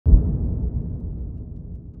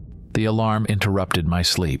the alarm interrupted my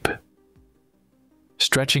sleep.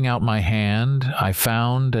 Stretching out my hand, I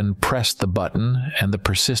found and pressed the button, and the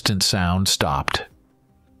persistent sound stopped.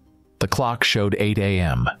 The clock showed 8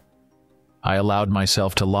 a.m. I allowed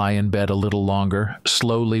myself to lie in bed a little longer,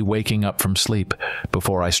 slowly waking up from sleep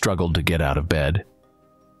before I struggled to get out of bed.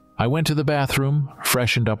 I went to the bathroom,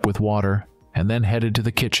 freshened up with water, and then headed to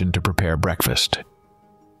the kitchen to prepare breakfast.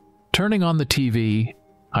 Turning on the TV,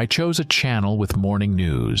 I chose a channel with morning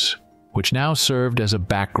news, which now served as a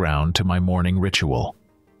background to my morning ritual.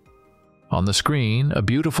 On the screen, a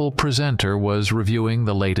beautiful presenter was reviewing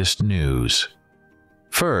the latest news.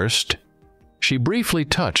 First, she briefly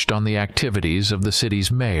touched on the activities of the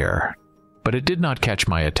city's mayor, but it did not catch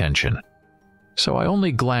my attention, so I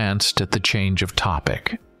only glanced at the change of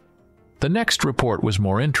topic. The next report was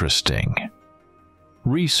more interesting.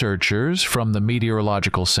 Researchers from the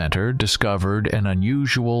Meteorological Center discovered an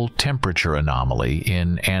unusual temperature anomaly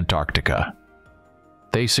in Antarctica.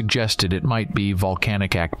 They suggested it might be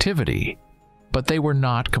volcanic activity, but they were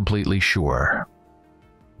not completely sure.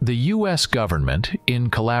 The U.S. government, in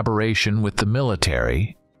collaboration with the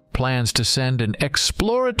military, plans to send an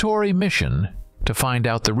exploratory mission to find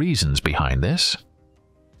out the reasons behind this.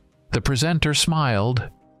 The presenter smiled,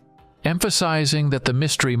 emphasizing that the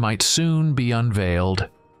mystery might soon be unveiled,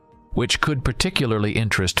 which could particularly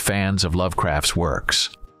interest fans of Lovecraft's works.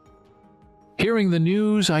 Hearing the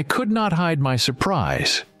news, I could not hide my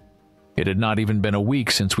surprise. It had not even been a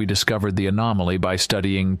week since we discovered the anomaly by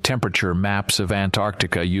studying temperature maps of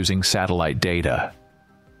Antarctica using satellite data.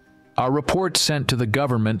 Our report sent to the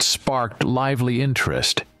government sparked lively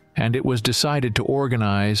interest, and it was decided to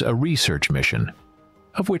organize a research mission,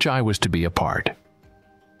 of which I was to be a part.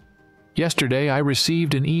 Yesterday, I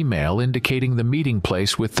received an email indicating the meeting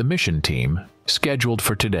place with the mission team, scheduled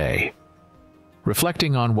for today.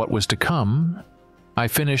 Reflecting on what was to come, I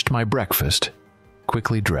finished my breakfast,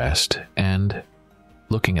 quickly dressed, and,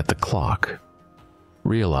 looking at the clock,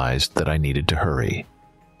 realized that I needed to hurry.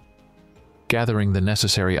 Gathering the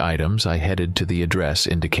necessary items, I headed to the address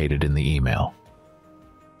indicated in the email.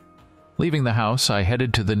 Leaving the house, I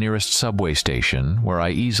headed to the nearest subway station, where I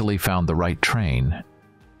easily found the right train,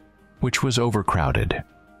 which was overcrowded.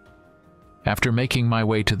 After making my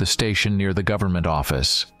way to the station near the government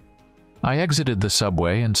office, I exited the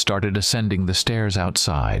subway and started ascending the stairs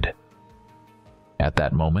outside. At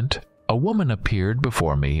that moment, a woman appeared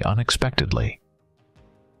before me unexpectedly.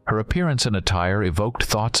 Her appearance and attire evoked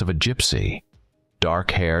thoughts of a gypsy,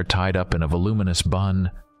 dark hair tied up in a voluminous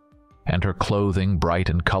bun, and her clothing, bright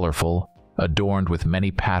and colorful, adorned with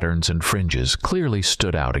many patterns and fringes, clearly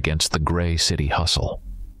stood out against the gray city hustle.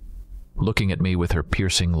 Looking at me with her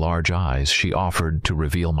piercing large eyes, she offered to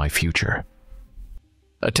reveal my future.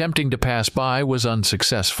 Attempting to pass by was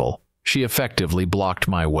unsuccessful. She effectively blocked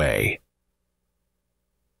my way.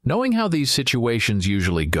 Knowing how these situations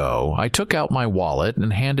usually go, I took out my wallet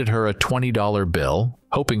and handed her a $20 bill,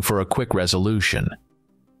 hoping for a quick resolution.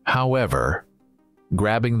 However,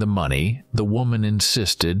 grabbing the money, the woman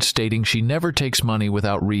insisted, stating she never takes money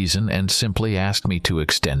without reason and simply asked me to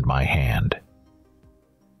extend my hand.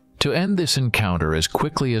 To end this encounter as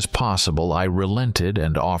quickly as possible, I relented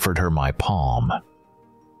and offered her my palm.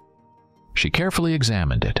 She carefully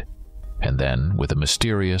examined it, and then, with a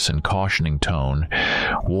mysterious and cautioning tone,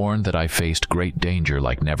 warned that I faced great danger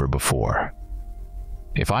like never before.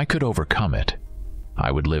 If I could overcome it,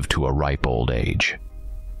 I would live to a ripe old age.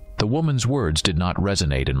 The woman's words did not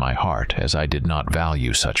resonate in my heart, as I did not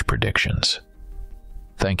value such predictions.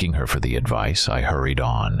 Thanking her for the advice, I hurried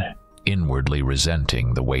on, inwardly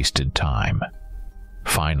resenting the wasted time.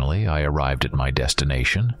 Finally, I arrived at my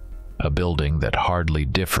destination, a building that hardly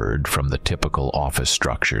differed from the typical office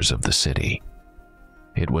structures of the city.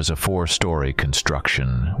 It was a 4-story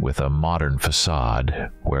construction with a modern facade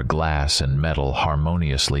where glass and metal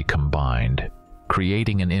harmoniously combined,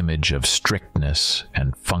 creating an image of strictness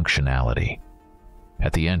and functionality.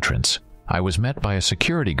 At the entrance, I was met by a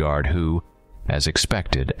security guard who, as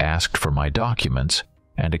expected, asked for my documents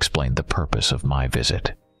and explained the purpose of my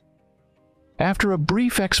visit. After a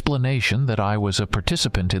brief explanation that I was a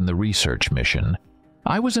participant in the research mission,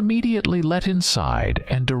 I was immediately let inside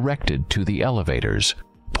and directed to the elevators,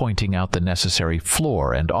 pointing out the necessary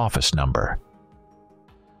floor and office number.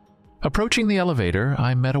 Approaching the elevator,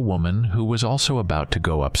 I met a woman who was also about to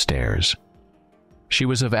go upstairs. She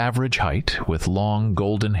was of average height, with long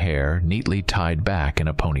golden hair neatly tied back in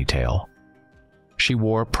a ponytail. She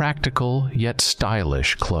wore practical yet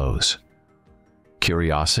stylish clothes.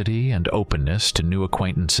 Curiosity and openness to new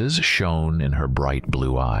acquaintances shone in her bright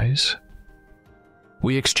blue eyes.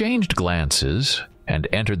 We exchanged glances, and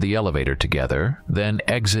entered the elevator together, then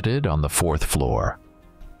exited on the 4th floor.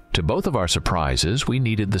 To both of our surprises, we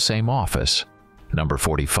needed the same office, number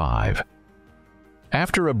 45.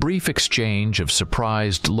 After a brief exchange of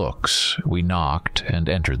surprised looks, we knocked and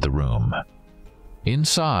entered the room.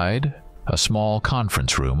 Inside, a small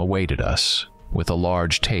conference room awaited us, with a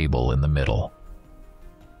large table in the middle.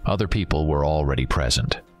 Other people were already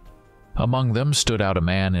present. Among them stood out a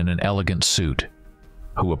man in an elegant suit,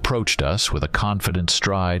 who approached us with a confident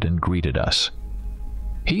stride and greeted us.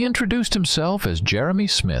 He introduced himself as Jeremy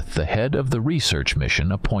Smith, the head of the research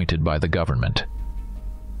mission appointed by the government.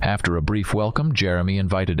 After a brief welcome, Jeremy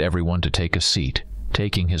invited everyone to take a seat,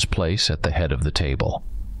 taking his place at the head of the table.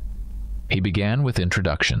 He began with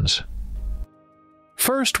introductions.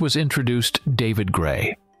 First was introduced David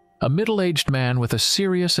Gray, a middle-aged man with a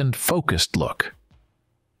serious and focused look.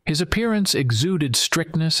 His appearance exuded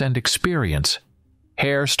strictness and experience,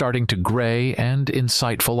 hair starting to gray and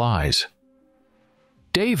insightful eyes.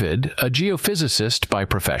 David, a geophysicist by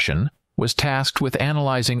profession, was tasked with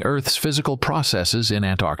analyzing Earth's physical processes in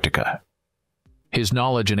Antarctica. His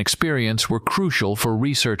knowledge and experience were crucial for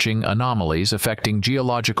researching anomalies affecting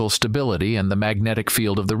geological stability and the magnetic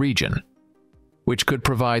field of the region, which could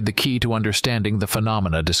provide the key to understanding the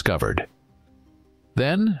phenomena discovered.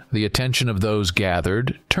 Then, the attention of those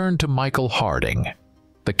gathered turned to Michael Harding,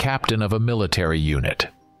 the captain of a military unit.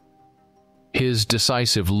 His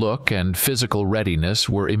decisive look and physical readiness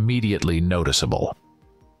were immediately noticeable.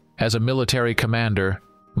 As a military commander,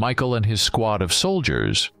 Michael and his squad of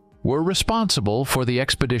soldiers were responsible for the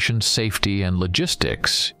expedition's safety and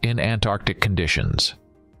logistics in Antarctic conditions.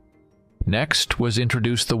 Next was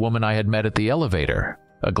introduced the woman I had met at the elevator,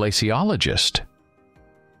 a glaciologist.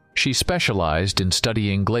 She specialized in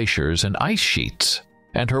studying glaciers and ice sheets,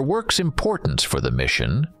 and her work's importance for the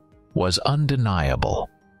mission was undeniable.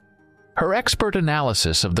 Her expert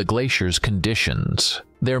analysis of the glacier's conditions,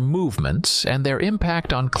 their movements, and their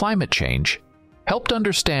impact on climate change helped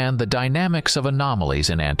understand the dynamics of anomalies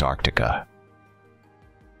in Antarctica.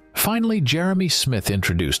 Finally, Jeremy Smith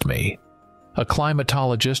introduced me, a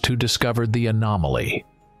climatologist who discovered the anomaly.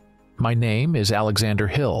 My name is Alexander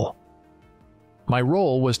Hill. My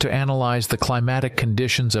role was to analyze the climatic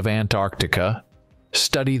conditions of Antarctica,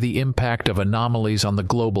 study the impact of anomalies on the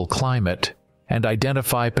global climate, and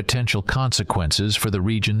identify potential consequences for the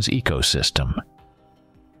region's ecosystem.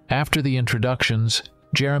 After the introductions,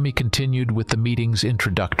 Jeremy continued with the meeting's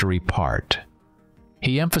introductory part.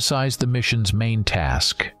 He emphasized the mission's main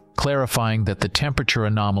task, clarifying that the temperature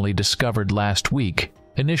anomaly discovered last week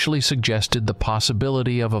initially suggested the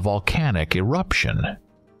possibility of a volcanic eruption.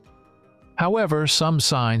 However, some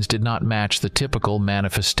signs did not match the typical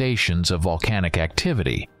manifestations of volcanic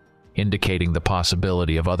activity, indicating the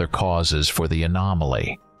possibility of other causes for the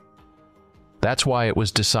anomaly. That's why it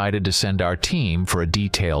was decided to send our team for a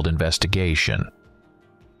detailed investigation.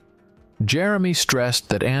 Jeremy stressed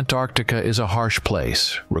that Antarctica is a harsh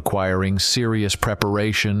place, requiring serious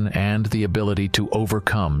preparation and the ability to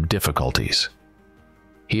overcome difficulties.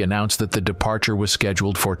 He announced that the departure was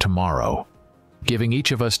scheduled for tomorrow, giving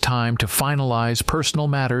each of us time to finalize personal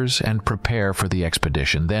matters and prepare for the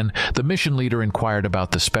expedition. Then, the mission leader inquired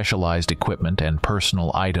about the specialized equipment and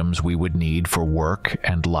personal items we would need for work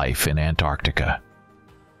and life in Antarctica.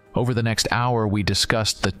 Over the next hour, we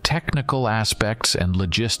discussed the technical aspects and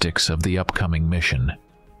logistics of the upcoming mission,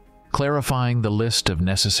 clarifying the list of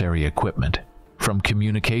necessary equipment, from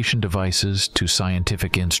communication devices to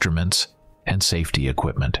scientific instruments and safety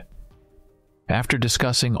equipment. After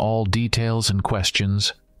discussing all details and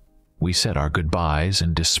questions, we said our goodbyes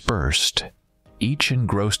and dispersed, each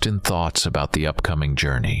engrossed in thoughts about the upcoming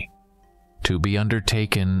journey, to be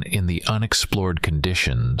undertaken in the unexplored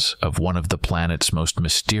conditions of one of the planet's most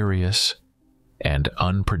mysterious and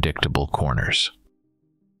unpredictable corners.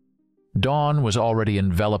 Dawn was already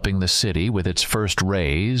enveloping the city with its first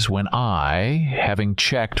rays when I, having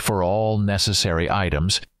checked for all necessary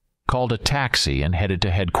items, called a taxi and headed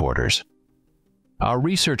to headquarters. Our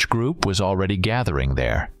research group was already gathering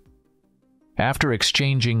there. After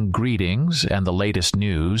exchanging greetings and the latest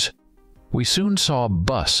news, we soon saw a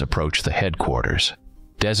bus approach the headquarters,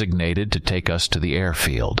 designated to take us to the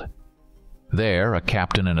airfield. There, a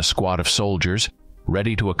captain and a squad of soldiers,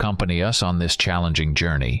 ready to accompany us on this challenging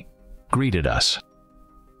journey, greeted us.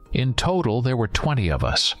 In total, there were 20 of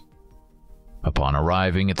us. Upon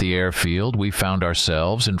arriving at the airfield, we found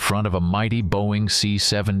ourselves in front of a mighty Boeing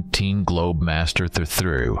C-17 Globemaster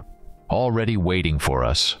III, already waiting for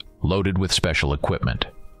us, loaded with special equipment.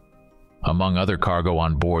 Among other cargo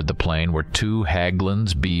on board the plane were 2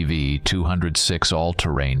 Hägglunds BV-206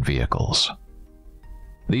 all-terrain vehicles.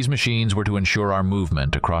 These machines were to ensure our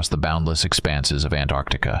movement across the boundless expanses of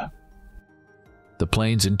Antarctica. The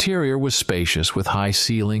plane's interior was spacious with high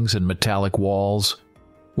ceilings and metallic walls,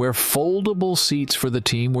 where foldable seats for the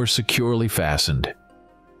team were securely fastened.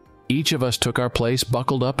 Each of us took our place,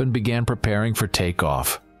 buckled up, and began preparing for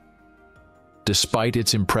takeoff. Despite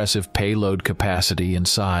its impressive payload capacity and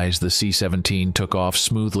size, the C-17 took off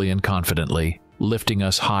smoothly and confidently, lifting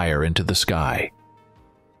us higher into the sky.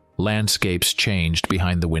 Landscapes changed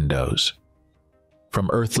behind the windows,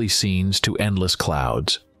 from earthly scenes to endless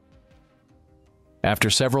clouds.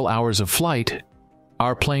 After several hours of flight,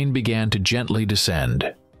 our plane began to gently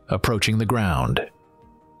descend, approaching the ground.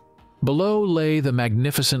 Below lay the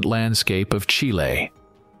magnificent landscape of Chile,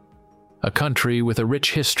 a country with a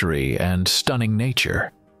rich history and stunning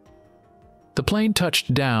nature. The plane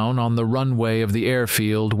touched down on the runway of the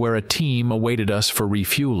airfield where a team awaited us for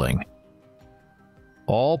refueling.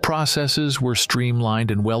 All processes were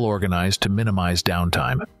streamlined and well organized to minimize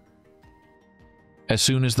downtime. As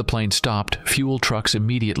soon as the plane stopped, fuel trucks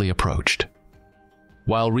immediately approached.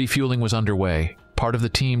 While refueling was underway, part of the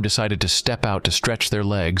team decided to step out to stretch their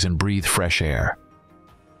legs and breathe fresh air.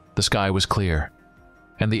 The sky was clear,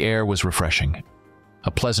 and the air was refreshing,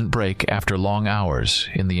 a pleasant break after long hours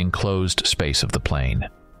in the enclosed space of the plane.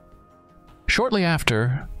 Shortly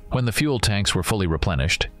after, when the fuel tanks were fully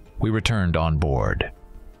replenished, we returned on board.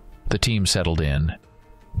 The team settled in,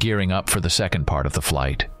 gearing up for the second part of the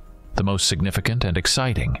flight, the most significant and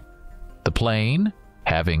exciting. The plane,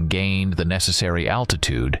 having gained the necessary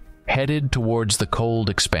altitude, headed towards the cold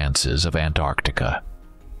expanses of Antarctica.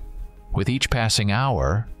 With each passing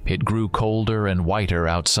hour, it grew colder and whiter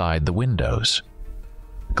outside the windows.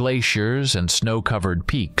 Glaciers and snow-covered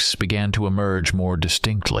peaks began to emerge more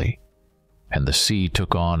distinctly, and the sea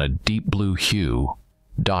took on a deep blue hue,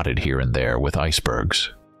 dotted here and there with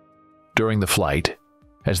icebergs. During the flight,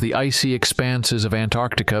 as the icy expanses of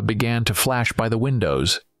Antarctica began to flash by the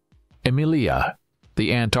windows, Emilia,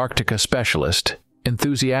 the Antarctica specialist,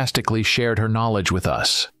 enthusiastically shared her knowledge with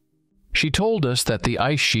us. She told us that the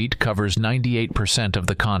ice sheet covers 98% of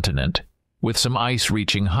the continent, with some ice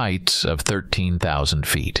reaching heights of 13,000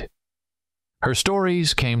 feet. Her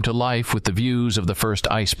stories came to life with the views of the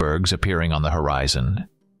first icebergs appearing on the horizon.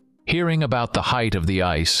 Hearing about the height of the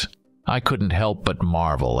ice, I couldn't help but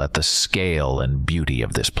marvel at the scale and beauty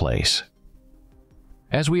of this place.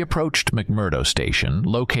 As we approached McMurdo Station,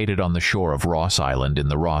 located on the shore of Ross Island in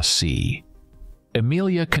the Ross Sea,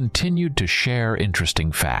 Emilia continued to share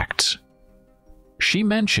interesting facts. She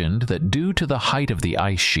mentioned that due to the height of the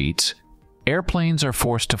ice sheets, airplanes are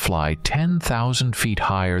forced to fly 10,000 feet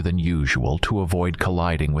higher than usual to avoid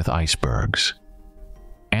colliding with icebergs.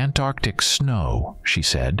 Antarctic snow, she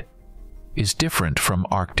said, is different from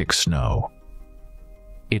Arctic snow.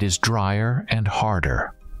 It is drier and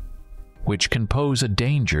harder, which can pose a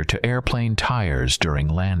danger to airplane tires during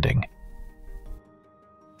landing.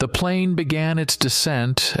 The plane began its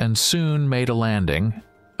descent and soon made a landing,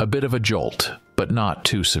 a bit of a jolt, but not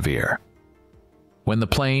too severe. When the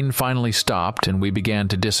plane finally stopped and we began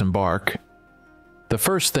to disembark, the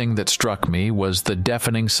first thing that struck me was the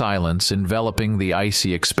deafening silence enveloping the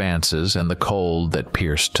icy expanses and the cold that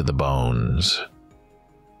pierced to the bones.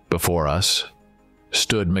 Before us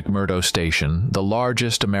stood McMurdo Station, the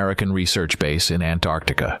largest American research base in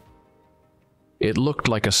Antarctica. It looked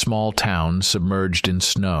like a small town submerged in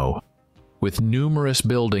snow, with numerous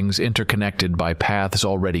buildings interconnected by paths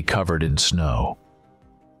already covered in snow.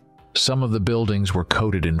 Some of the buildings were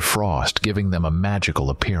coated in frost, giving them a magical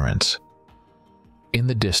appearance. In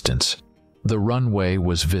the distance, the runway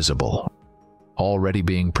was visible, already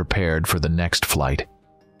being prepared for the next flight,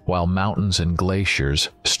 while mountains and glaciers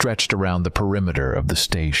stretched around the perimeter of the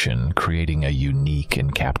station, creating a unique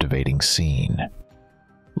and captivating scene.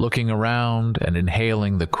 Looking around and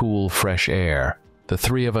inhaling the cool, fresh air, the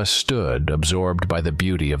three of us stood, absorbed by the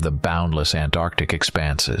beauty of the boundless Antarctic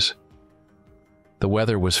expanses. The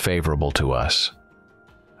weather was favorable to us.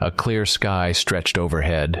 A clear sky stretched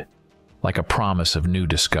overhead, like a promise of new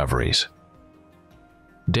discoveries.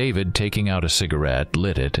 David, taking out a cigarette,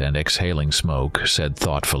 lit it and exhaling smoke, said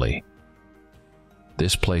thoughtfully,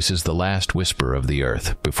 "This place is the last whisper of the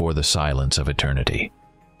earth before the silence of eternity,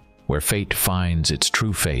 where fate finds its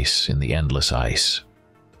true face in the endless ice."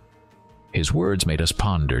 His words made us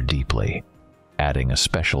ponder deeply, adding a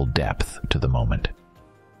special depth to the moment.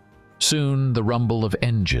 Soon, the rumble of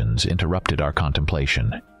engines interrupted our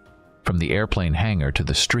contemplation. From the airplane hangar to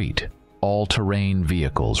the street, all-terrain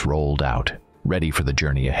vehicles rolled out, ready for the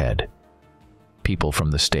journey ahead. People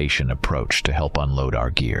from the station approached to help unload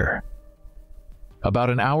our gear.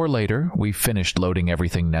 About an hour later, we finished loading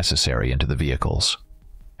everything necessary into the vehicles.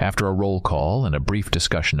 After a roll call and a brief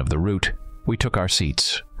discussion of the route, we took our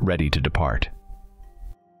seats, ready to depart.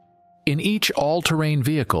 In each all-terrain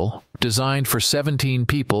vehicle, designed for 17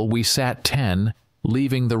 people, we sat 10,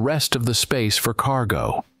 leaving the rest of the space for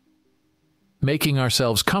cargo. Making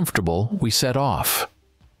ourselves comfortable, we set off.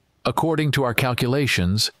 According to our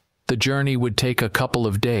calculations, the journey would take a couple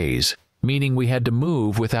of days, meaning we had to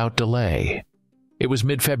move without delay. It was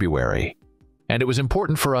mid-February, and it was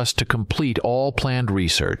important for us to complete all planned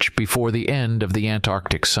research before the end of the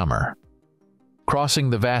Antarctic summer. Crossing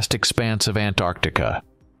the vast expanse of Antarctica,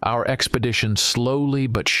 our expedition slowly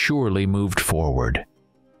but surely moved forward.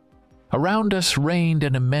 Around us reigned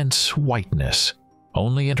an immense whiteness,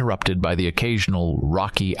 only interrupted by the occasional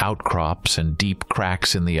rocky outcrops and deep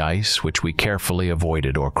cracks in the ice which we carefully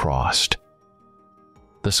avoided or crossed.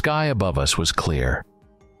 The sky above us was clear,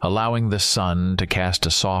 allowing the sun to cast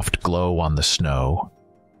a soft glow on the snow,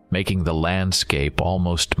 making the landscape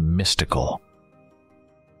almost mystical.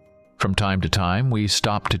 From time to time, we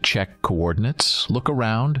stopped to check coordinates, look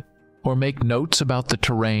around, or make notes about the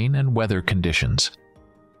terrain and weather conditions.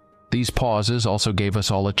 These pauses also gave us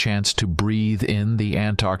all a chance to breathe in the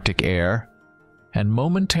Antarctic air and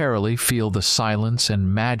momentarily feel the silence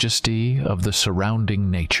and majesty of the surrounding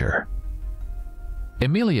nature.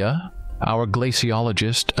 Emilia, our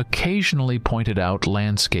glaciologist, occasionally pointed out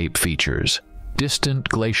landscape features, distant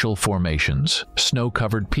glacial formations,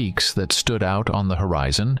 snow-covered peaks that stood out on the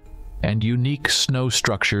horizon, and unique snow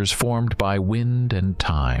structures formed by wind and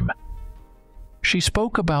time. She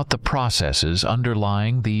spoke about the processes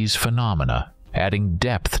underlying these phenomena, adding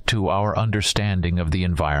depth to our understanding of the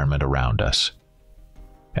environment around us.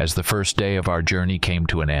 As the first day of our journey came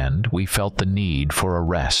to an end, we felt the need for a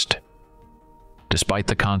rest. Despite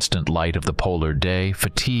the constant light of the polar day,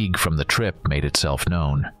 fatigue from the trip made itself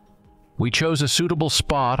known. We chose a suitable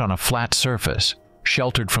spot on a flat surface,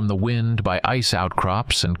 sheltered from the wind by ice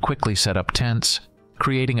outcrops, and quickly set up tents,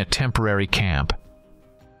 creating a temporary camp.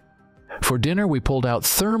 For dinner, we pulled out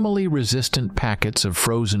thermally resistant packets of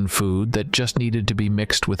frozen food that just needed to be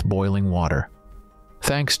mixed with boiling water.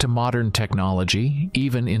 Thanks to modern technology,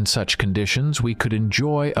 even in such conditions, we could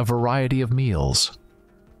enjoy a variety of meals.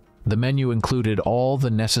 The menu included all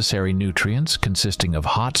the necessary nutrients, consisting of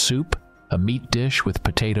hot soup, a meat dish with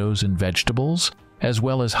potatoes and vegetables, as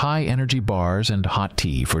well as high-energy bars and hot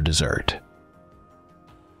tea for dessert.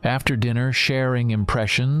 After dinner, sharing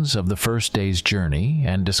impressions of the first day's journey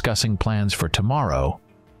and discussing plans for tomorrow,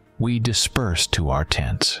 we dispersed to our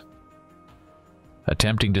tents.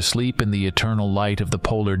 Attempting to sleep in the eternal light of the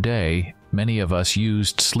polar day, many of us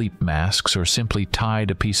used sleep masks or simply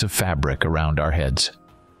tied a piece of fabric around our heads.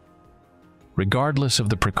 Regardless of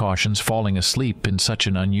the precautions, falling asleep in such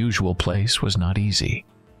an unusual place was not easy.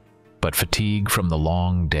 But fatigue from the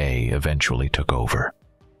long day eventually took over,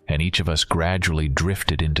 and each of us gradually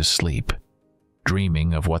drifted into sleep,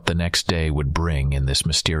 dreaming of what the next day would bring in this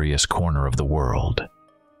mysterious corner of the world.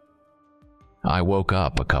 I woke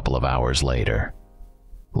up a couple of hours later.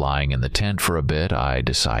 Lying in the tent for a bit, I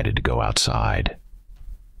decided to go outside.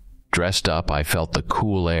 Dressed up, I felt the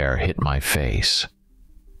cool air hit my face.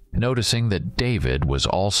 Noticing that David was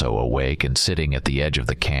also awake and sitting at the edge of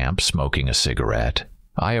the camp smoking a cigarette,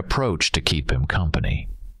 I approached to keep him company.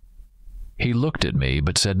 He looked at me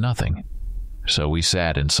but said nothing, so we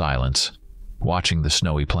sat in silence, watching the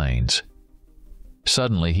snowy plains.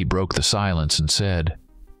 Suddenly he broke the silence and said,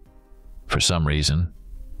 "For some reason,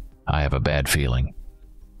 I have a bad feeling."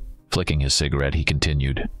 Flicking his cigarette, he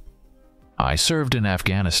continued, "I served in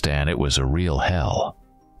Afghanistan. It was a real hell.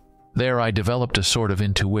 There I developed a sort of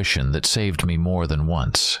intuition that saved me more than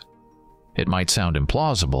once. It might sound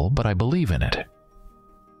implausible, but I believe in it."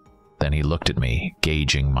 Then he looked at me,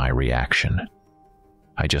 gauging my reaction.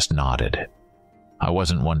 I just nodded. I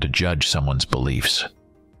wasn't one to judge someone's beliefs.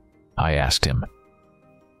 I asked him,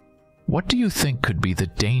 "What do you think could be the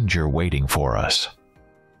danger waiting for us?"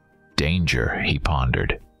 "Danger," he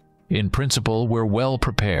pondered. "In principle, we're well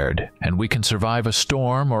prepared, and we can survive a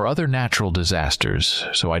storm or other natural disasters,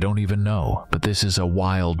 so I don't even know. But this is a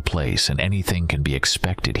wild place, and anything can be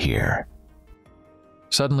expected here."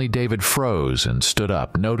 Suddenly, David froze and stood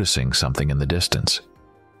up, noticing something in the distance.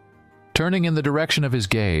 Turning in the direction of his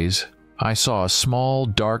gaze, I saw a small,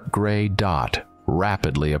 dark gray dot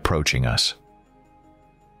rapidly approaching us.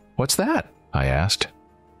 "What's that?" I asked.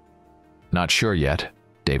 "Not sure yet,"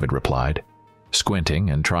 David replied, squinting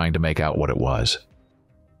and trying to make out what it was.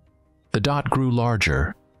 The dot grew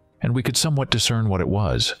larger, and we could somewhat discern what it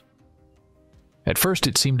was. At first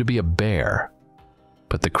it seemed to be a bear,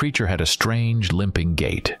 but the creature had a strange, limping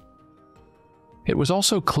gait. It was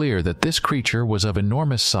also clear that this creature was of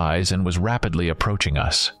enormous size and was rapidly approaching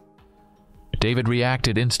us. David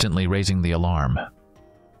reacted instantly, raising the alarm.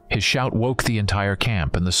 His shout woke the entire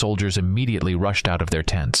camp, and the soldiers immediately rushed out of their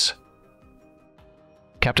tents.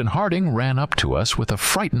 Captain Harding ran up to us with a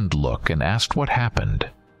frightened look and asked what happened.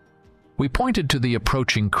 We pointed to the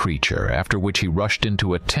approaching creature, after which he rushed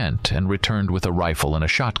into a tent and returned with a rifle and a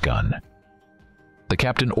shotgun. The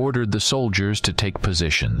captain ordered the soldiers to take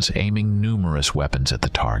positions, aiming numerous weapons at the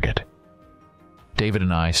target. David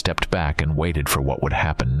and I stepped back and waited for what would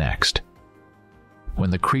happen next. When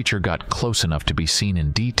the creature got close enough to be seen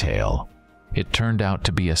in detail, it turned out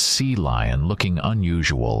to be a sea lion looking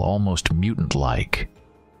unusual, almost mutant-like,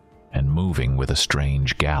 and moving with a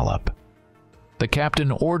strange gallop. The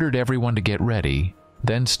captain ordered everyone to get ready,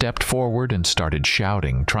 then stepped forward and started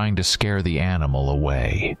shouting, trying to scare the animal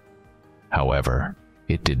away. However,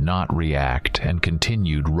 it did not react and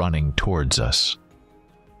continued running towards us.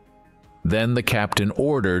 Then the captain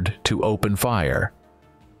ordered to open fire.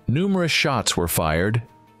 Numerous shots were fired,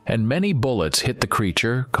 and many bullets hit the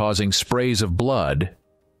creature, causing sprays of blood,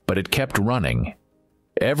 but it kept running.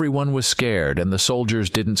 Everyone was scared, and the soldiers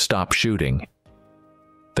didn't stop shooting.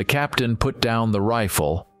 The captain put down the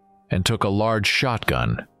rifle and took a large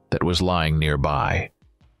shotgun that was lying nearby.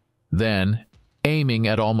 Then, aiming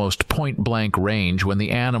at almost point-blank range when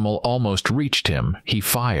the animal almost reached him, he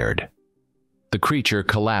fired. The creature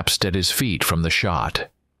collapsed at his feet from the shot.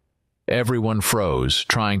 Everyone froze,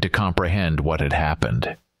 trying to comprehend what had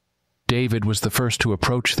happened. David was the first to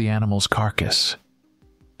approach the animal's carcass.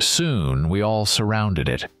 Soon, we all surrounded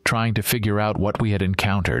it, trying to figure out what we had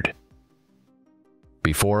encountered.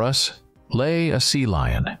 Before us lay a sea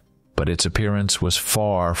lion, but its appearance was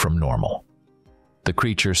far from normal. The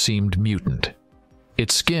creature seemed mutant.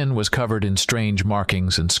 Its skin was covered in strange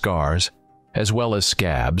markings and scars, as well as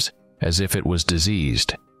scabs, as if it was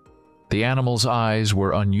diseased. The animal's eyes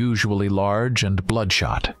were unusually large and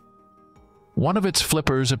bloodshot. One of its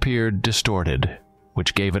flippers appeared distorted,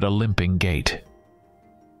 which gave it a limping gait.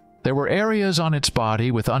 There were areas on its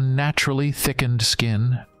body with unnaturally thickened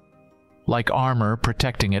skin, like armor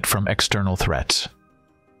protecting it from external threats.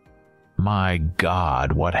 "My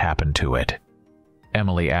God, what happened to it?"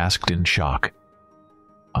 Emily asked in shock.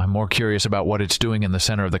 "I'm more curious about what it's doing in the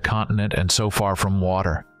center of the continent and so far from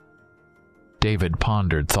water." David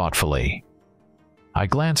pondered thoughtfully. I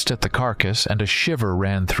glanced at the carcass and a shiver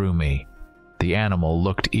ran through me. The animal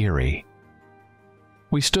looked eerie.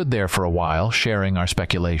 We stood there for a while, sharing our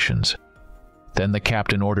speculations. Then the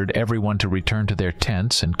captain ordered everyone to return to their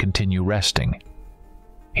tents and continue resting.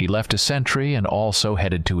 He left a sentry and also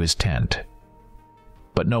headed to his tent.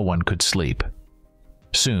 But no one could sleep.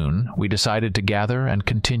 Soon, we decided to gather and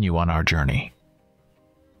continue on our journey.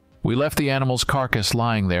 We left the animal's carcass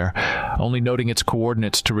lying there, only noting its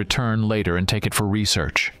coordinates to return later and take it for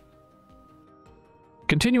research.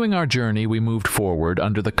 Continuing our journey, we moved forward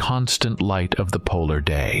under the constant light of the polar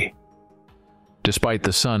day. Despite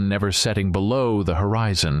the sun never setting below the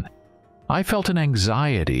horizon, I felt an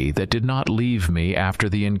anxiety that did not leave me after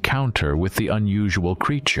the encounter with the unusual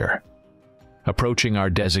creature. Approaching our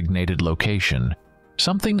designated location,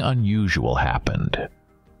 something unusual happened.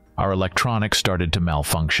 Our electronics started to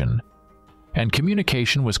malfunction, and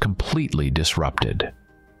communication was completely disrupted.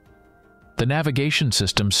 The navigation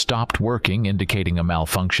system stopped working, indicating a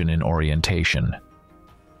malfunction in orientation.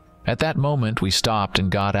 At that moment, we stopped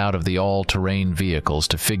and got out of the all-terrain vehicles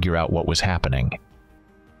to figure out what was happening.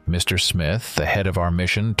 Mr. Smith, the head of our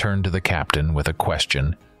mission, turned to the captain with a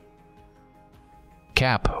question.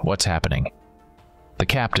 "Cap, what's happening?" The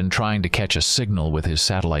captain, trying to catch a signal with his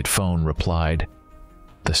satellite phone, replied,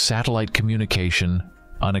 "The satellite communication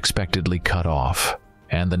unexpectedly cut off,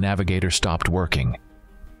 and the navigator stopped working.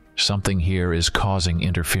 Something here is causing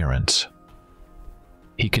interference."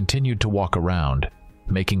 He continued to walk around,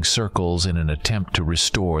 making circles in an attempt to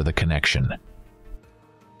restore the connection.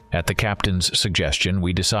 At the captain's suggestion,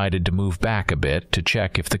 we decided to move back a bit to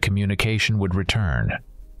check if the communication would return.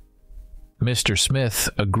 Mr. Smith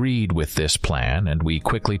agreed with this plan, and we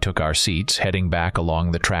quickly took our seats, heading back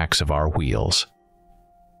along the tracks of our wheels.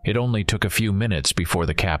 It only took a few minutes before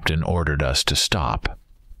the captain ordered us to stop.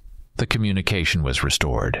 The communication was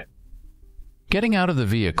restored. Getting out of the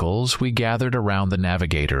vehicles, we gathered around the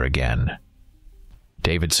navigator again.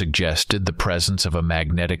 David suggested the presence of a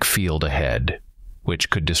magnetic field ahead, which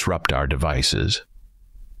could disrupt our devices.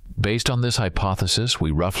 Based on this hypothesis, we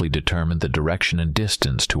roughly determined the direction and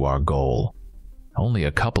distance to our goal. Only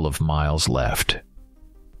a couple of miles left.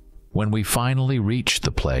 When we finally reached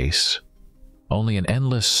the place, only an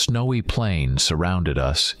endless snowy plain surrounded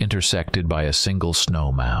us, intersected by a single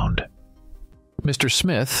snow mound. Mr.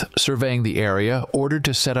 Smith, surveying the area, ordered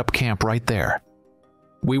to set up camp right there.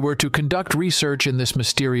 We were to conduct research in this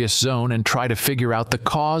mysterious zone and try to figure out the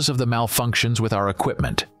cause of the malfunctions with our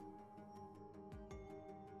equipment.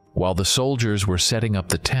 While the soldiers were setting up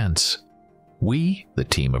the tents, we, the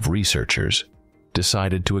team of researchers,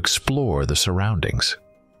 decided to explore the surroundings.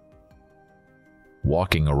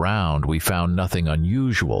 Walking around, we found nothing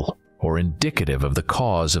unusual or indicative of the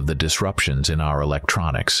cause of the disruptions in our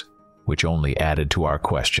electronics, which only added to our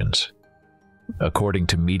questions. According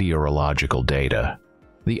to meteorological data,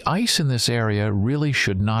 the ice in this area really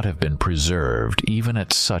should not have been preserved even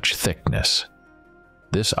at such thickness.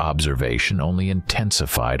 This observation only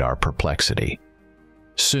intensified our perplexity.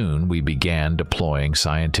 Soon we began deploying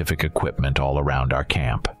scientific equipment all around our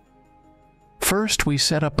camp. First, we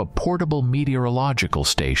set up a portable meteorological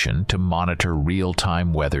station to monitor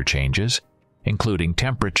real-time weather changes, including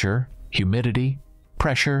temperature, humidity,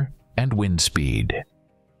 pressure, and wind speed.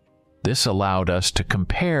 This allowed us to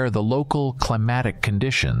compare the local climatic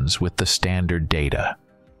conditions with the standard data.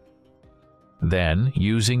 Then,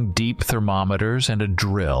 using deep thermometers and a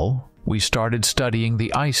drill, we started studying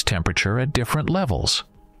the ice temperature at different levels,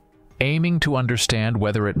 aiming to understand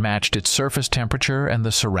whether it matched its surface temperature and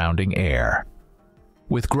the surrounding air.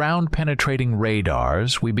 With ground-penetrating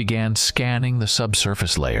radars, we began scanning the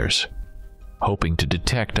subsurface layers, hoping to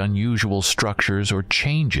detect unusual structures or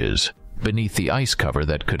changes beneath the ice cover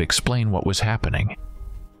that could explain what was happening.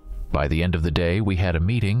 By the end of the day, we had a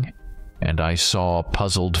meeting, and I saw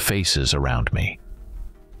puzzled faces around me.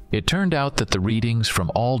 It turned out that the readings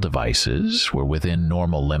from all devices were within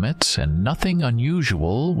normal limits, and nothing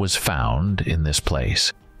unusual was found in this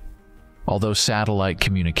place. Although satellite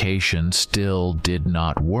communication still did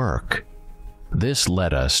not work, this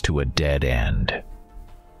led us to a dead end.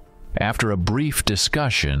 After a brief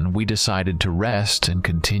discussion, we decided to rest and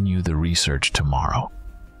continue the research tomorrow.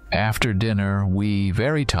 After dinner, we,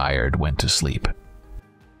 very tired, went to sleep.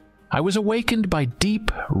 I was awakened by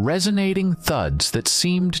deep, resonating thuds that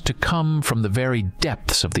seemed to come from the very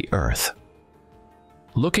depths of the earth.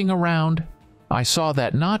 Looking around, I saw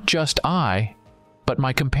that not just I, but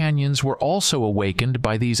my companions were also awakened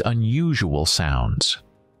by these unusual sounds.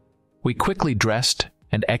 We quickly dressed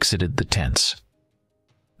and exited the tents.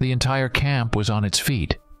 The entire camp was on its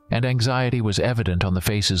feet, and anxiety was evident on the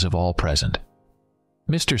faces of all present.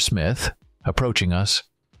 Mr. Smith, approaching us,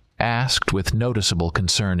 asked with noticeable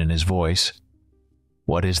concern in his voice,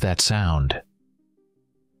 "What is that sound?"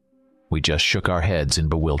 We just shook our heads in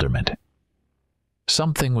bewilderment.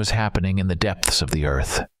 Something was happening in the depths of the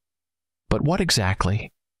earth. But what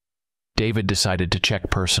exactly? David decided to check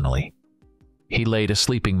personally. He laid a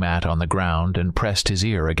sleeping mat on the ground and pressed his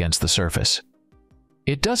ear against the surface.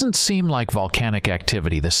 "It doesn't seem like volcanic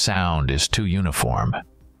activity. The sound is too uniform.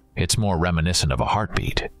 It's more reminiscent of a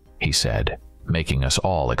heartbeat," he said, making us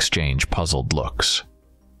all exchange puzzled looks.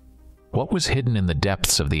 What was hidden in the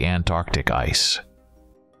depths of the Antarctic ice?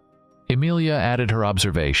 Emilia added her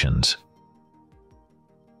observations.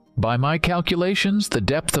 "By my calculations, the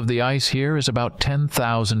depth of the ice here is about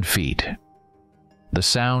 10,000 feet. The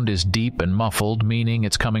sound is deep and muffled, meaning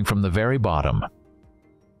it's coming from the very bottom."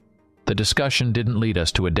 The discussion didn't lead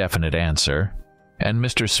us to a definite answer, and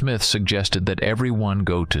Mr. Smith suggested that everyone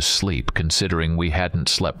go to sleep, considering we hadn't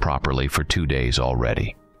slept properly for 2 days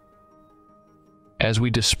already. As we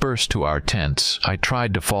dispersed to our tents, I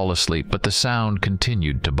tried to fall asleep, but the sound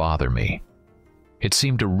continued to bother me. It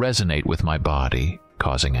seemed to resonate with my body,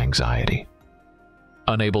 causing anxiety.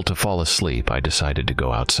 Unable to fall asleep, I decided to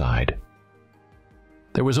go outside.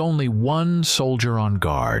 There was only one soldier on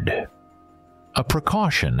guard, a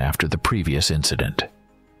precaution after the previous incident.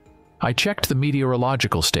 I checked the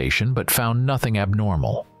meteorological station but found nothing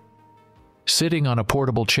abnormal. Sitting on a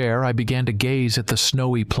portable chair, I began to gaze at the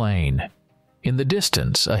snowy plain. In the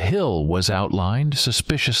distance, a hill was outlined,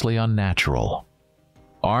 suspiciously unnatural.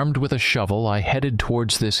 Armed with a shovel, I headed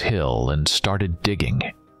towards this hill and started digging.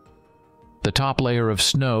 The top layer of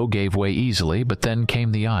snow gave way easily, but then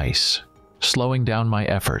came the ice, slowing down my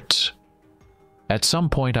efforts. At some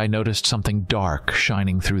point, I noticed something dark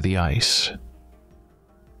shining through the ice.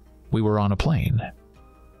 We were on a plain.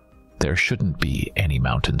 There shouldn't be any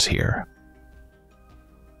mountains here.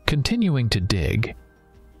 Continuing to dig,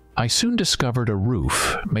 I soon discovered a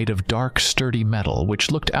roof made of dark, sturdy metal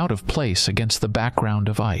which looked out of place against the background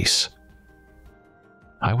of ice.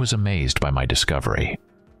 I was amazed by my discovery.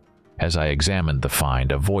 As I examined the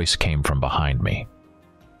find, a voice came from behind me.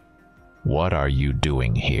 "What are you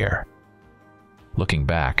doing here?" Looking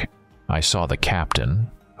back, I saw the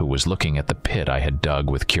captain, who was looking at the pit I had dug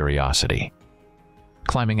with curiosity.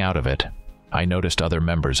 Climbing out of it, I noticed other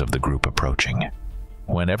members of the group approaching.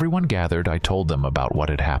 When everyone gathered, I told them about what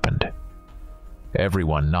had happened.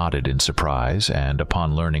 Everyone nodded in surprise, and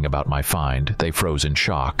upon learning about my find, they froze in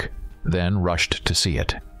shock, then rushed to see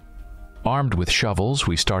it. Armed with shovels,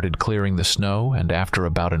 we started clearing the snow, and after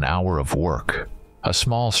about an hour of work, a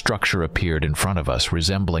small structure appeared in front of us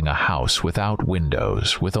resembling a house without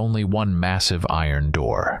windows, with only one massive iron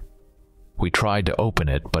door. We tried to open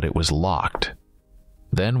it, but it was locked.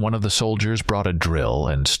 Then one of the soldiers brought a drill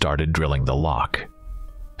and started drilling the lock.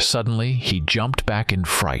 Suddenly, he jumped back in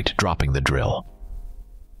fright, dropping the drill.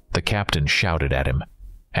 The captain shouted at him,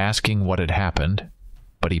 asking what had happened,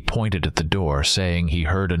 but he pointed at the door, saying he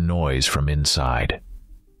heard a noise from inside.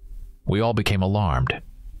 We all became alarmed.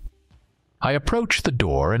 I approached the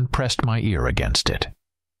door and pressed my ear against it.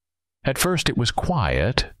 At first it was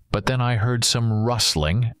quiet, but then I heard some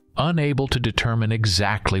rustling, unable to determine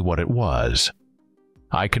exactly what it was.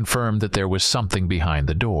 I confirmed that there was something behind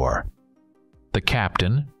the door. The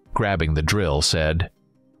captain, grabbing the drill, said,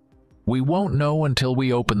 "We won't know until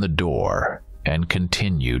we open the door," and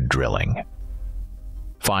continued drilling.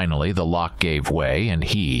 Finally, the lock gave way, and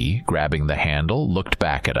he, grabbing the handle, looked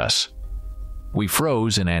back at us. We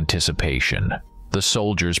froze in anticipation. The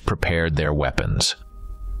soldiers prepared their weapons.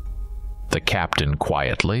 The captain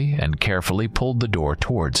quietly and carefully pulled the door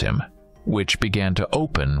towards him, which began to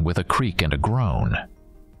open with a creak and a groan.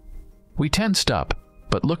 We tensed up,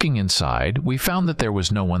 but looking inside, we found that there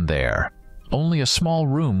was no one there, only a small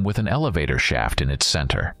room with an elevator shaft in its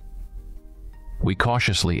center. We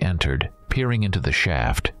cautiously entered, peering into the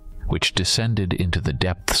shaft, which descended into the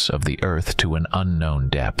depths of the earth to an unknown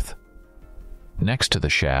depth. Next to the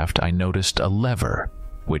shaft, I noticed a lever,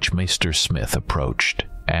 which Mr. Smith approached,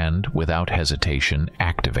 and, without hesitation,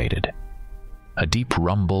 activated. A deep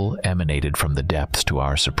rumble emanated from the depths. To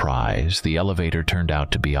our surprise, the elevator turned out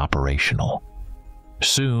to be operational.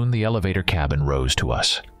 Soon, the elevator cabin rose to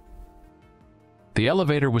us. The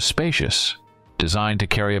elevator was spacious, designed to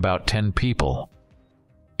carry about 10 people.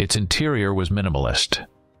 Its interior was minimalist.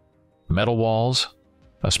 Metal walls,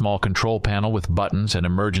 a small control panel with buttons and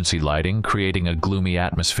emergency lighting, creating a gloomy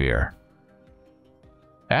atmosphere.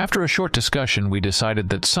 After a short discussion, we decided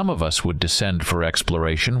that some of us would descend for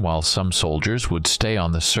exploration while some soldiers would stay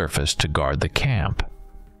on the surface to guard the camp.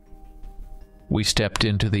 We stepped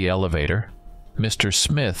into the elevator. Mr.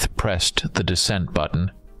 Smith pressed the descent button,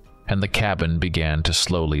 and the cabin began to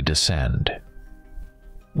slowly descend.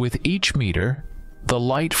 With each meter, the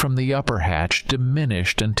light from the upper hatch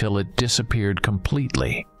diminished until it disappeared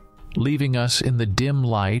completely, leaving us in the dim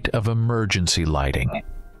light of emergency lighting.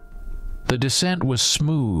 The descent was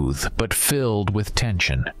smooth but filled with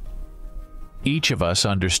tension. Each of us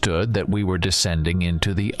understood that we were descending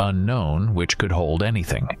into the unknown, which could hold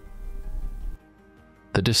anything.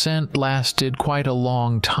 The descent lasted quite a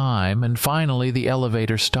long time, and finally the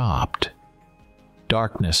elevator stopped.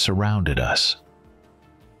 Darkness surrounded us.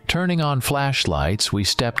 Turning on flashlights, we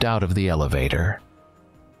stepped out of the elevator.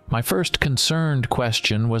 My first concerned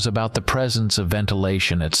question was about the presence of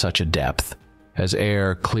ventilation at such a depth, as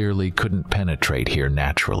air clearly couldn't penetrate here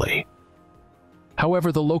naturally.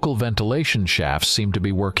 However, the local ventilation shafts seemed to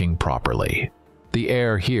be working properly. The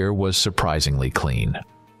air here was surprisingly clean,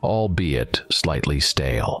 albeit slightly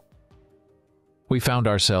stale. We found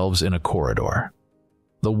ourselves in a corridor.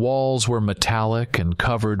 The walls were metallic and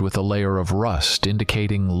covered with a layer of rust,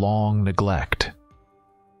 indicating long neglect.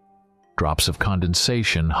 Drops of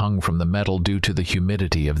condensation hung from the metal due to the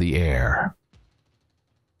humidity of the air.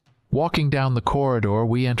 Walking down the corridor,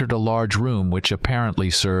 we entered a large room which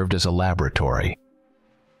apparently served as a laboratory.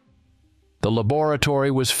 The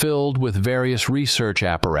laboratory was filled with various research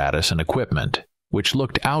apparatus and equipment, which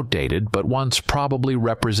looked outdated but once probably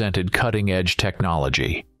represented cutting-edge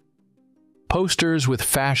technology. Posters with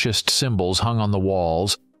fascist symbols hung on the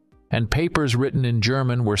walls, and papers written in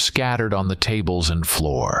German were scattered on the tables and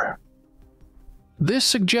floor. This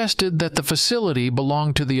suggested that the facility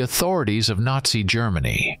belonged to the authorities of Nazi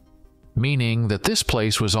Germany, meaning that this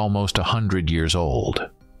place was almost 100 years old.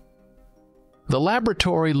 The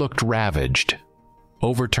laboratory looked ravaged.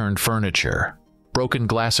 Overturned furniture, broken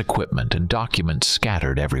glass equipment, and documents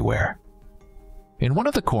scattered everywhere. In one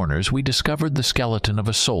of the corners, we discovered the skeleton of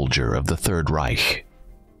a soldier of the Third Reich.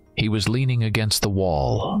 He was leaning against the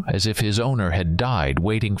wall, as if his owner had died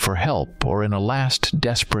waiting for help or in a last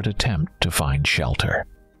desperate attempt to find shelter.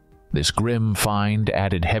 This grim find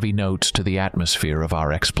added heavy notes to the atmosphere of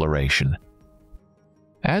our exploration.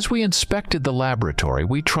 As we inspected the laboratory,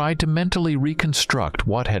 we tried to mentally reconstruct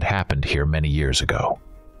what had happened here many years ago.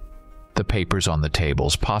 The papers on the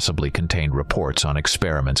tables possibly contained reports on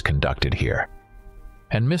experiments conducted here.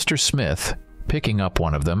 and Mr. Smith, picking up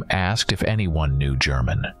one of them, asked if anyone knew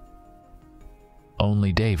German.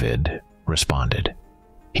 Only David responded.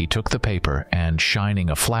 He took the paper and, shining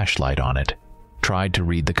a flashlight on it, tried to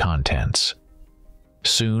read the contents.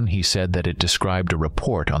 Soon he said that it described a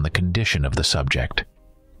report on the condition of the subject,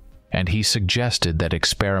 and he suggested that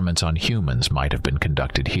experiments on humans might have been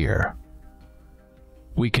conducted here.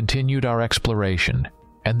 We continued our exploration,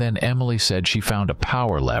 and then Emily said she found a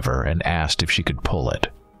power lever and asked if she could pull it.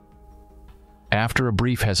 After a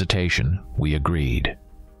brief hesitation, we agreed.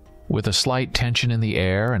 With a slight tension in the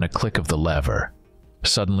air and a click of the lever,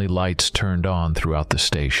 suddenly lights turned on throughout the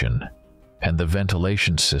station, and the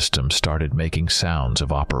ventilation system started making sounds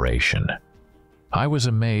of operation. I was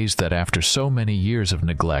amazed that after so many years of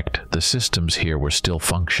neglect, the systems here were still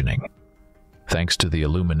functioning. Thanks to the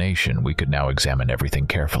illumination, we could now examine everything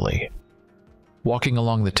carefully. Walking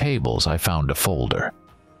along the tables, I found a folder.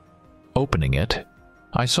 Opening it,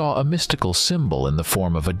 I saw a mystical symbol in the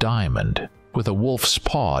form of a diamond, with a wolf's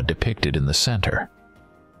paw depicted in the center.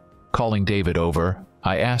 Calling David over,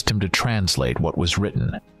 I asked him to translate what was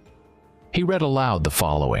written. He read aloud the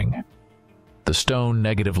following: "The stone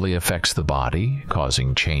negatively affects the body,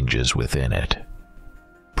 causing changes within it.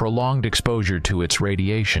 Prolonged exposure to its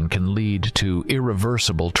radiation can lead to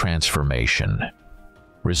irreversible transformation,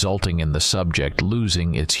 resulting in the subject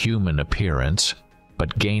losing its human appearance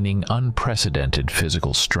but gaining unprecedented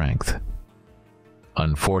physical strength.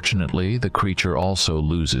 Unfortunately, the creature also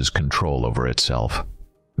loses control over itself,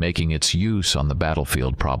 making its use on the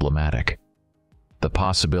battlefield problematic. The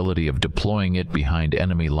possibility of deploying it behind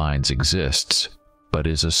enemy lines exists, but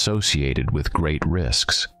is associated with great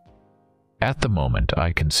risks. At the moment,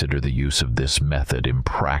 I consider the use of this method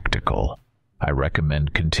impractical. I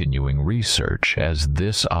recommend continuing research, as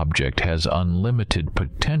this object has unlimited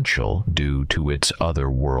potential due to its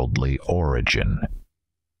otherworldly origin."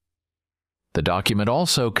 The document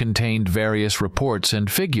also contained various reports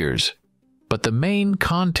and figures, but the main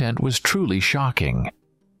content was truly shocking.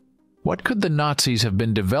 What could the Nazis have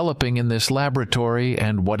been developing in this laboratory,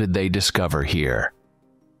 and what did they discover here?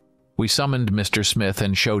 We summoned Mr. Smith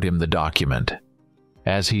and showed him the document.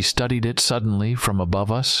 As he studied it, suddenly, from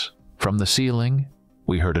above us, from the ceiling,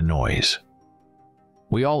 we heard a noise.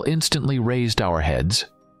 We all instantly raised our heads,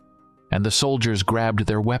 and the soldiers grabbed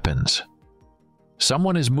their weapons.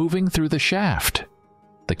 "Someone is moving through the shaft,"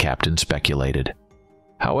 the captain speculated.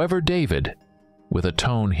 However, David, with a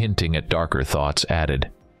tone hinting at darker thoughts, added,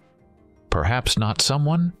 "Perhaps not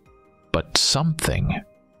someone, but something."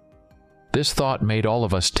 This thought made all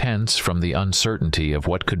of us tense from the uncertainty of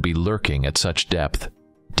what could be lurking at such depth,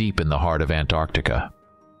 deep in the heart of Antarctica.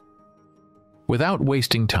 Without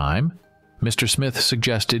wasting time, Mr. Smith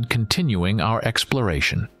suggested continuing our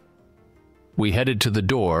exploration. We headed to the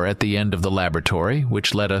door at the end of the laboratory,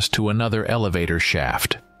 which led us to another elevator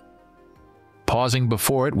shaft. Pausing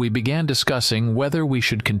before it, we began discussing whether we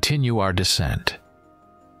should continue our descent.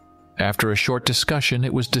 After a short discussion,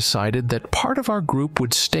 it was decided that part of our group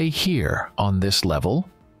would stay here on this level,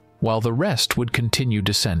 while the rest would continue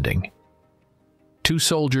descending. 2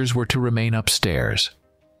 soldiers were to remain upstairs.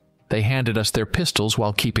 They handed us their pistols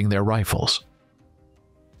while keeping their rifles.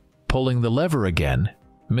 Pulling the lever again,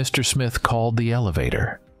 Mr. Smith called the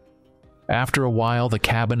elevator. After a while, the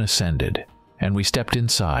cabin ascended, and we stepped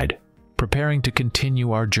inside, preparing to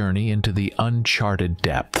continue our journey into the uncharted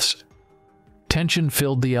depths. Tension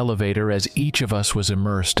filled the elevator as each of us was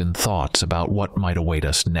immersed in thoughts about what might await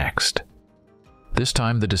us next. This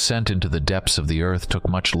time, the descent into the depths of the earth took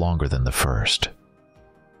much longer than the first.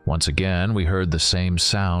 Once again, we heard the same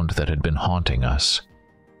sound that had been haunting us,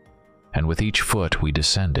 and with each foot we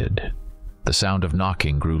descended, the sound of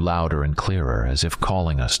knocking grew louder and clearer, as if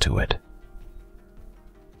calling us to it.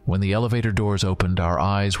 When the elevator doors opened, our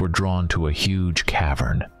eyes were drawn to a huge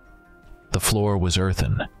cavern. The floor was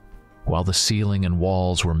earthen, while the ceiling and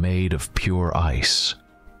walls were made of pure ice.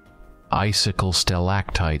 Icicle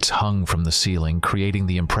stalactites hung from the ceiling, creating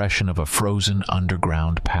the impression of a frozen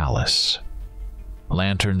underground palace.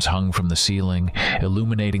 Lanterns hung from the ceiling,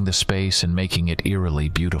 illuminating the space and making it eerily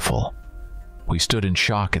beautiful. We stood in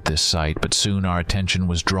shock at this sight, but soon our attention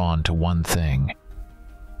was drawn to one thing.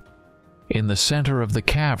 In the center of the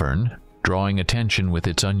cavern, drawing attention with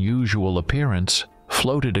its unusual appearance,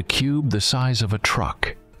 floated a cube the size of a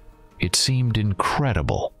truck. It seemed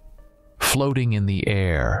incredible, floating in the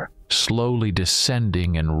air, slowly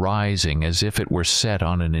descending and rising as if it were set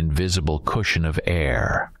on an invisible cushion of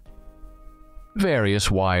air. Various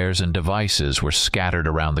wires and devices were scattered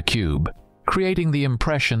around the cube, creating the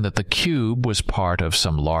impression that the cube was part of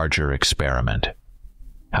some larger experiment.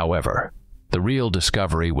 However, The real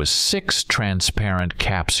discovery was 6 transparent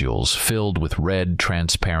capsules filled with red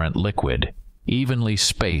transparent liquid, evenly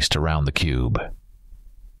spaced around the cube.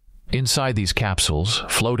 Inside these capsules,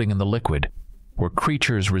 floating in the liquid, were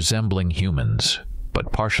creatures resembling humans,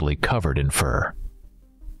 but partially covered in fur.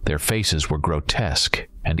 Their faces were grotesque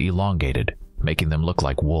and elongated, making them look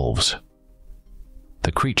like wolves.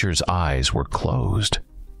 The creatures' eyes were closed,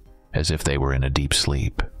 as if they were in a deep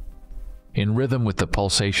sleep. In rhythm with the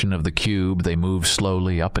pulsation of the cube, they moved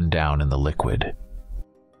slowly up and down in the liquid.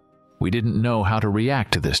 We didn't know how to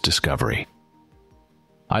react to this discovery.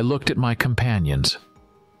 I looked at my companions.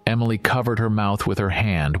 Emily covered her mouth with her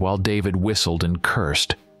hand while David whistled and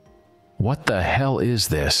cursed. What the hell is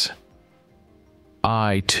this?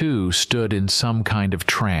 I, too, stood in some kind of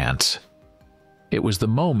trance. It was the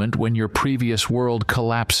moment when your previous world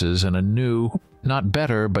collapses and a new, not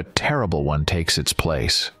better, but terrible one takes its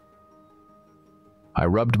place. I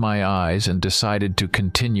rubbed my eyes and decided to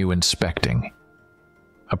continue inspecting.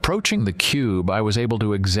 Approaching the cube, I was able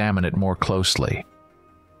to examine it more closely.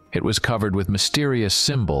 It was covered with mysterious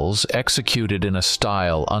symbols executed in a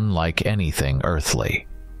style unlike anything earthly.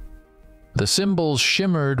 The symbols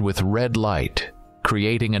shimmered with red light,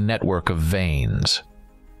 creating a network of veins.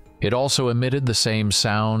 It also emitted the same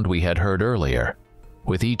sound we had heard earlier.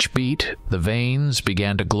 With each beat, the veins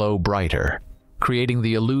began to glow brighter, creating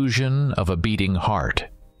the illusion of a beating heart.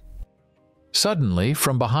 Suddenly,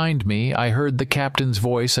 from behind me, I heard the captain's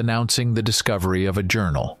voice announcing the discovery of a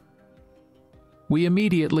journal. We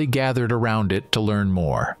immediately gathered around it to learn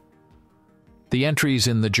more. The entries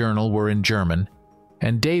in the journal were in German,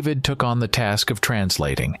 and David took on the task of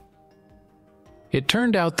translating. It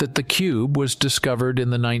turned out that the cube was discovered in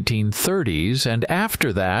the 1930s, and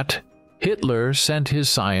after that, Hitler sent his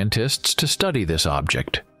scientists to study this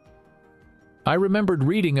object. I remembered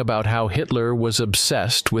reading about how Hitler was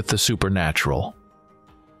obsessed with the supernatural,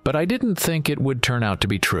 but I didn't think it would turn out to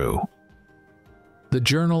be true. The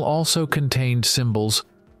journal also contained symbols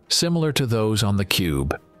similar to those on the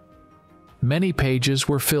cube. Many pages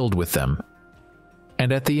were filled with them,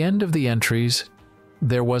 and at the end of the entries,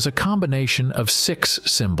 there was a combination of 6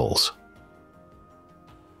 symbols.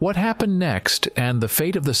 What happened next and the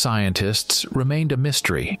fate of the scientists remained a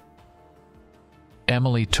mystery.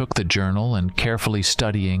 Emily took the journal and, carefully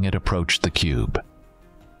studying it, approached the cube.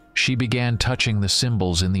 She began touching the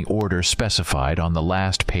symbols in the order specified on the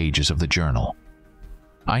last pages of the journal.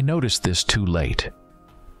 I noticed this too late,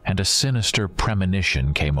 and a sinister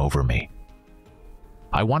premonition came over me.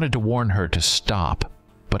 I wanted to warn her to stop,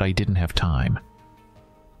 but I didn't have time.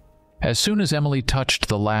 As soon as Emily touched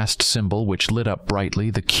the last symbol, which lit up brightly,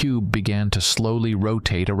 the cube began to slowly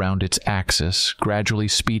rotate around its axis, gradually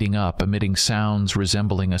speeding up, emitting sounds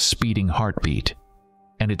resembling a speeding heartbeat,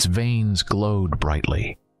 and its veins glowed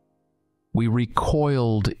brightly. We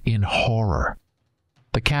recoiled in horror.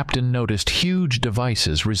 The captain noticed huge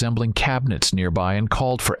devices resembling cabinets nearby and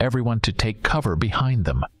called for everyone to take cover behind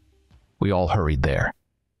them. We all hurried there.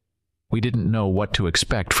 We didn't know what to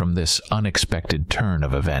expect from this unexpected turn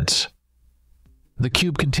of events. The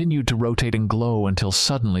cube continued to rotate and glow until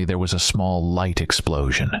suddenly there was a small light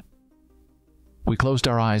explosion. We closed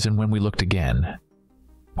our eyes, and when we looked again,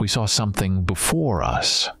 we saw something before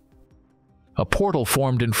us. A portal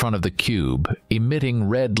formed in front of the cube, emitting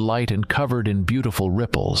red light and covered in beautiful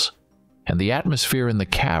ripples, and the atmosphere in the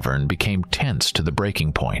cavern became tense to the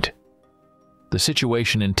breaking point. The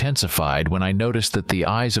situation intensified when I noticed that the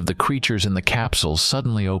eyes of the creatures in the capsules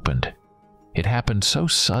suddenly opened. It happened so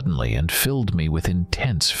suddenly and filled me with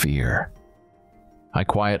intense fear. I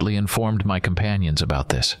quietly informed my companions about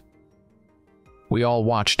this. We all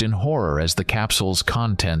watched in horror as the capsule's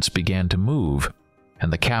contents began to move,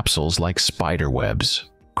 and the capsules, like spider webs,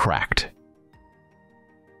 cracked.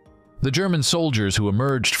 The German soldiers who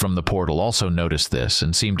emerged from the portal also noticed this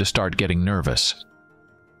and seemed to start getting nervous.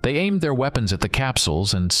 They aimed their weapons at the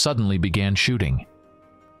capsules and suddenly began shooting.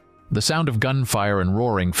 The sound of gunfire and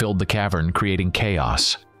roaring filled the cavern, creating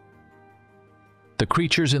chaos. The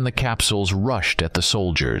creatures in the capsules rushed at the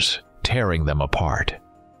soldiers, tearing them apart.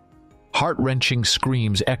 Heart-wrenching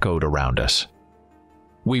screams echoed around us.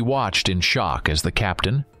 We watched in shock as the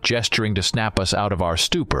captain, gesturing to snap us out of our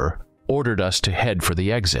stupor, ordered us to head for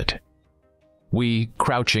the exit. We,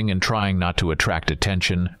 crouching and trying not to attract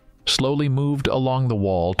attention, slowly moved along the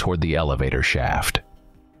wall toward the elevator shaft.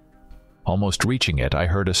 Almost reaching it, I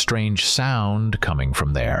heard a strange sound coming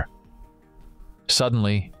from there.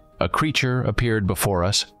 Suddenly, a creature appeared before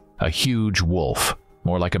us, a huge wolf,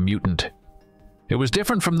 more like a mutant. It was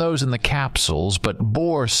different from those in the capsules, but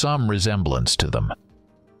bore some resemblance to them.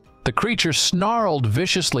 The creature snarled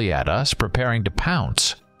viciously at us, preparing to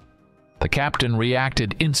pounce. The captain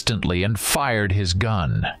reacted instantly and fired his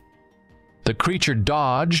gun. The creature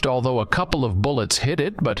dodged, although a couple of bullets hit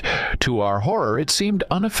it, but to our horror it seemed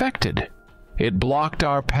unaffected. It blocked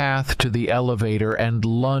our path to the elevator and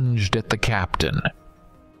lunged at the captain.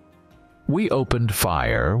 We opened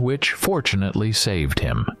fire, which fortunately saved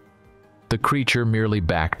him. The creature merely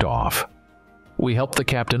backed off. We helped the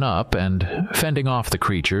captain up and, fending off the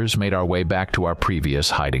creatures, made our way back to our previous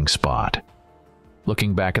hiding spot.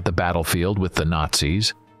 Looking back at the battlefield with the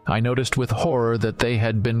Nazis, I noticed with horror that they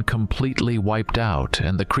had been completely wiped out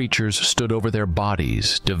and the creatures stood over their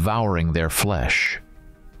bodies, devouring their flesh.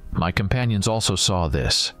 My companions also saw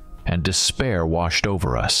this, and despair washed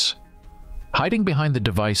over us. Hiding behind the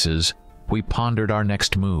devices, we pondered our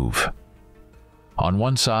next move. On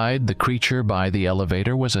one side, the creature by the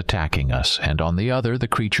elevator was attacking us, and on the other, the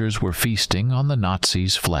creatures were feasting on the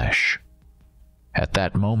Nazis' flesh. At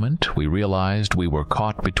that moment, we realized we were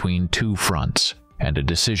caught between two fronts, and a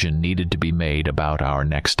decision needed to be made about our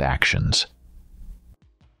next actions.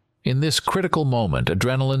 In this critical moment,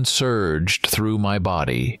 adrenaline surged through my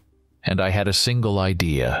body, and I had a single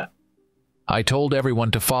idea. I told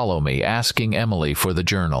everyone to follow me, asking Emily for the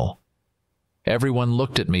journal. Everyone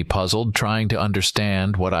looked at me puzzled, trying to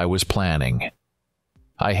understand what I was planning.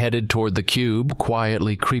 I headed toward the cube,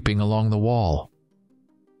 quietly creeping along the wall.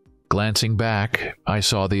 Glancing back, I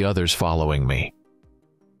saw the others following me.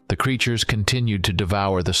 The creatures continued to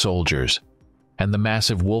devour the soldiers, and the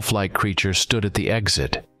massive wolf-like creature stood at the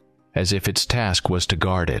exit, as if its task was to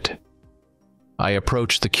guard it. I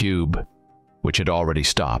approached the cube, which had already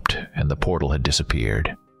stopped, and the portal had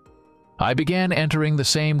disappeared. I began entering the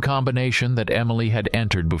same combination that Emily had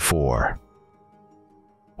entered before.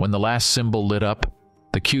 When the last symbol lit up,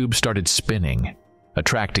 the cube started spinning,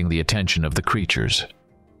 attracting the attention of the creatures.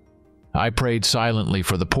 I prayed silently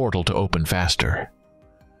for the portal to open faster.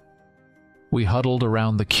 We huddled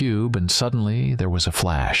around the cube, and suddenly there was a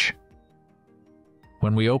flash.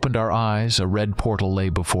 When we opened our eyes, a red portal lay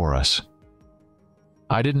before us.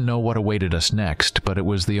 I didn't know what awaited us next, but it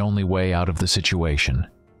was the only way out of the situation.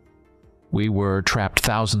 We were trapped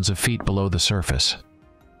thousands of feet below the surface.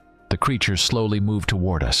 The creatures slowly moved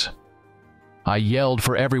toward us. I yelled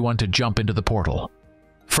for everyone to jump into the portal.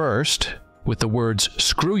 First, with the words,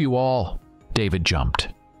 "Screw you all," David jumped.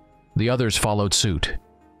 The others followed suit,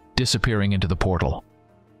 disappearing into the portal.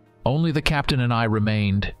 Only the captain and I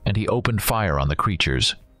remained, and he opened fire on the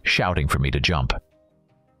creatures, shouting for me to jump.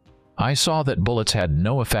 I saw that bullets had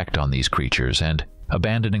no effect on these creatures, and,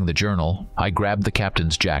 abandoning the journal, I grabbed the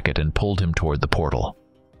captain's jacket and pulled him toward the portal.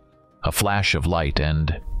 A flash of light,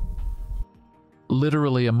 and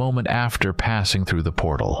literally a moment after passing through the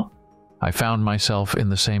portal, I found myself in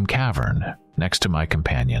the same cavern, next to my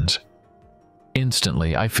companions.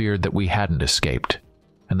 Instantly, I feared that we hadn't escaped,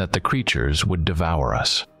 and that the creatures would devour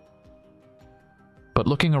us. But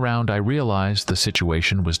looking around, I realized the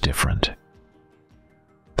situation was different.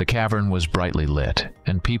 The cavern was brightly lit,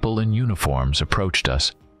 and people in uniforms approached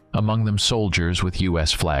us, among them soldiers with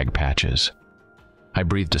U.S. flag patches. I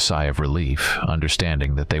breathed a sigh of relief,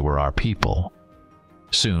 understanding that they were our people.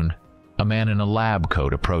 Soon, a man in a lab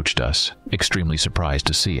coat approached us, extremely surprised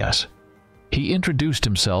to see us. He introduced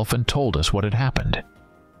himself and told us what had happened.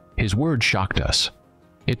 His words shocked us.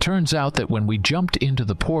 It turns out that when we jumped into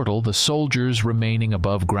the portal, the soldiers remaining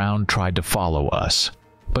above ground tried to follow us,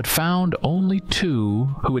 but found only 2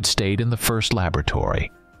 who had stayed in the first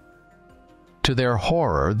laboratory. To their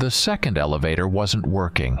horror, the second elevator wasn't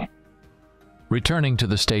working. Returning to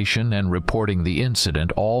the station and reporting the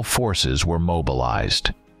incident, all forces were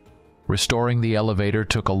mobilized. Restoring the elevator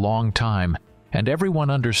took a long time, and everyone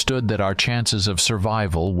understood that our chances of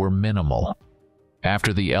survival were minimal.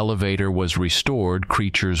 After the elevator was restored,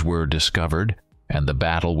 creatures were discovered, and the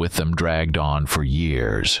battle with them dragged on for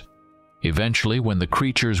years. Eventually, when the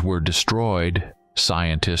creatures were destroyed,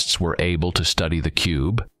 scientists were able to study the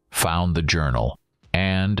cube, found the journal,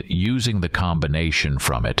 and, using the combination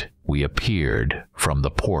from it, we appeared from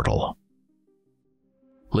the portal.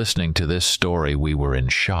 Listening to this story, we were in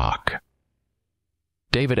shock.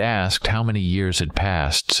 David asked how many years had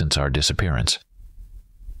passed since our disappearance.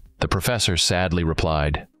 The professor sadly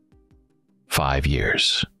replied, 5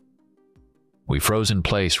 years. We froze in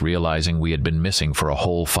place, realizing we had been missing for a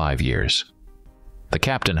whole 5 years. The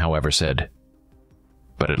captain, however, said,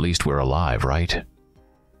 "But at least we're alive, right?"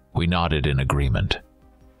 We nodded in agreement.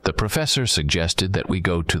 The professor suggested that we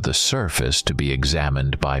go to the surface to be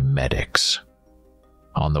examined by medics.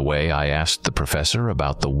 On the way, I asked the professor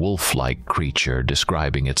about the wolf-like creature,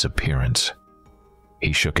 describing its appearance.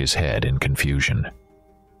 He shook his head in confusion.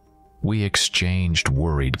 We exchanged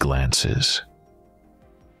worried glances.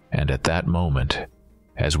 And at that moment,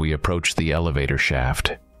 as we approached the elevator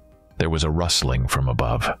shaft, there was a rustling from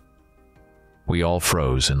above. We all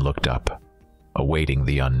froze and looked up, awaiting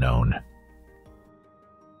the unknown.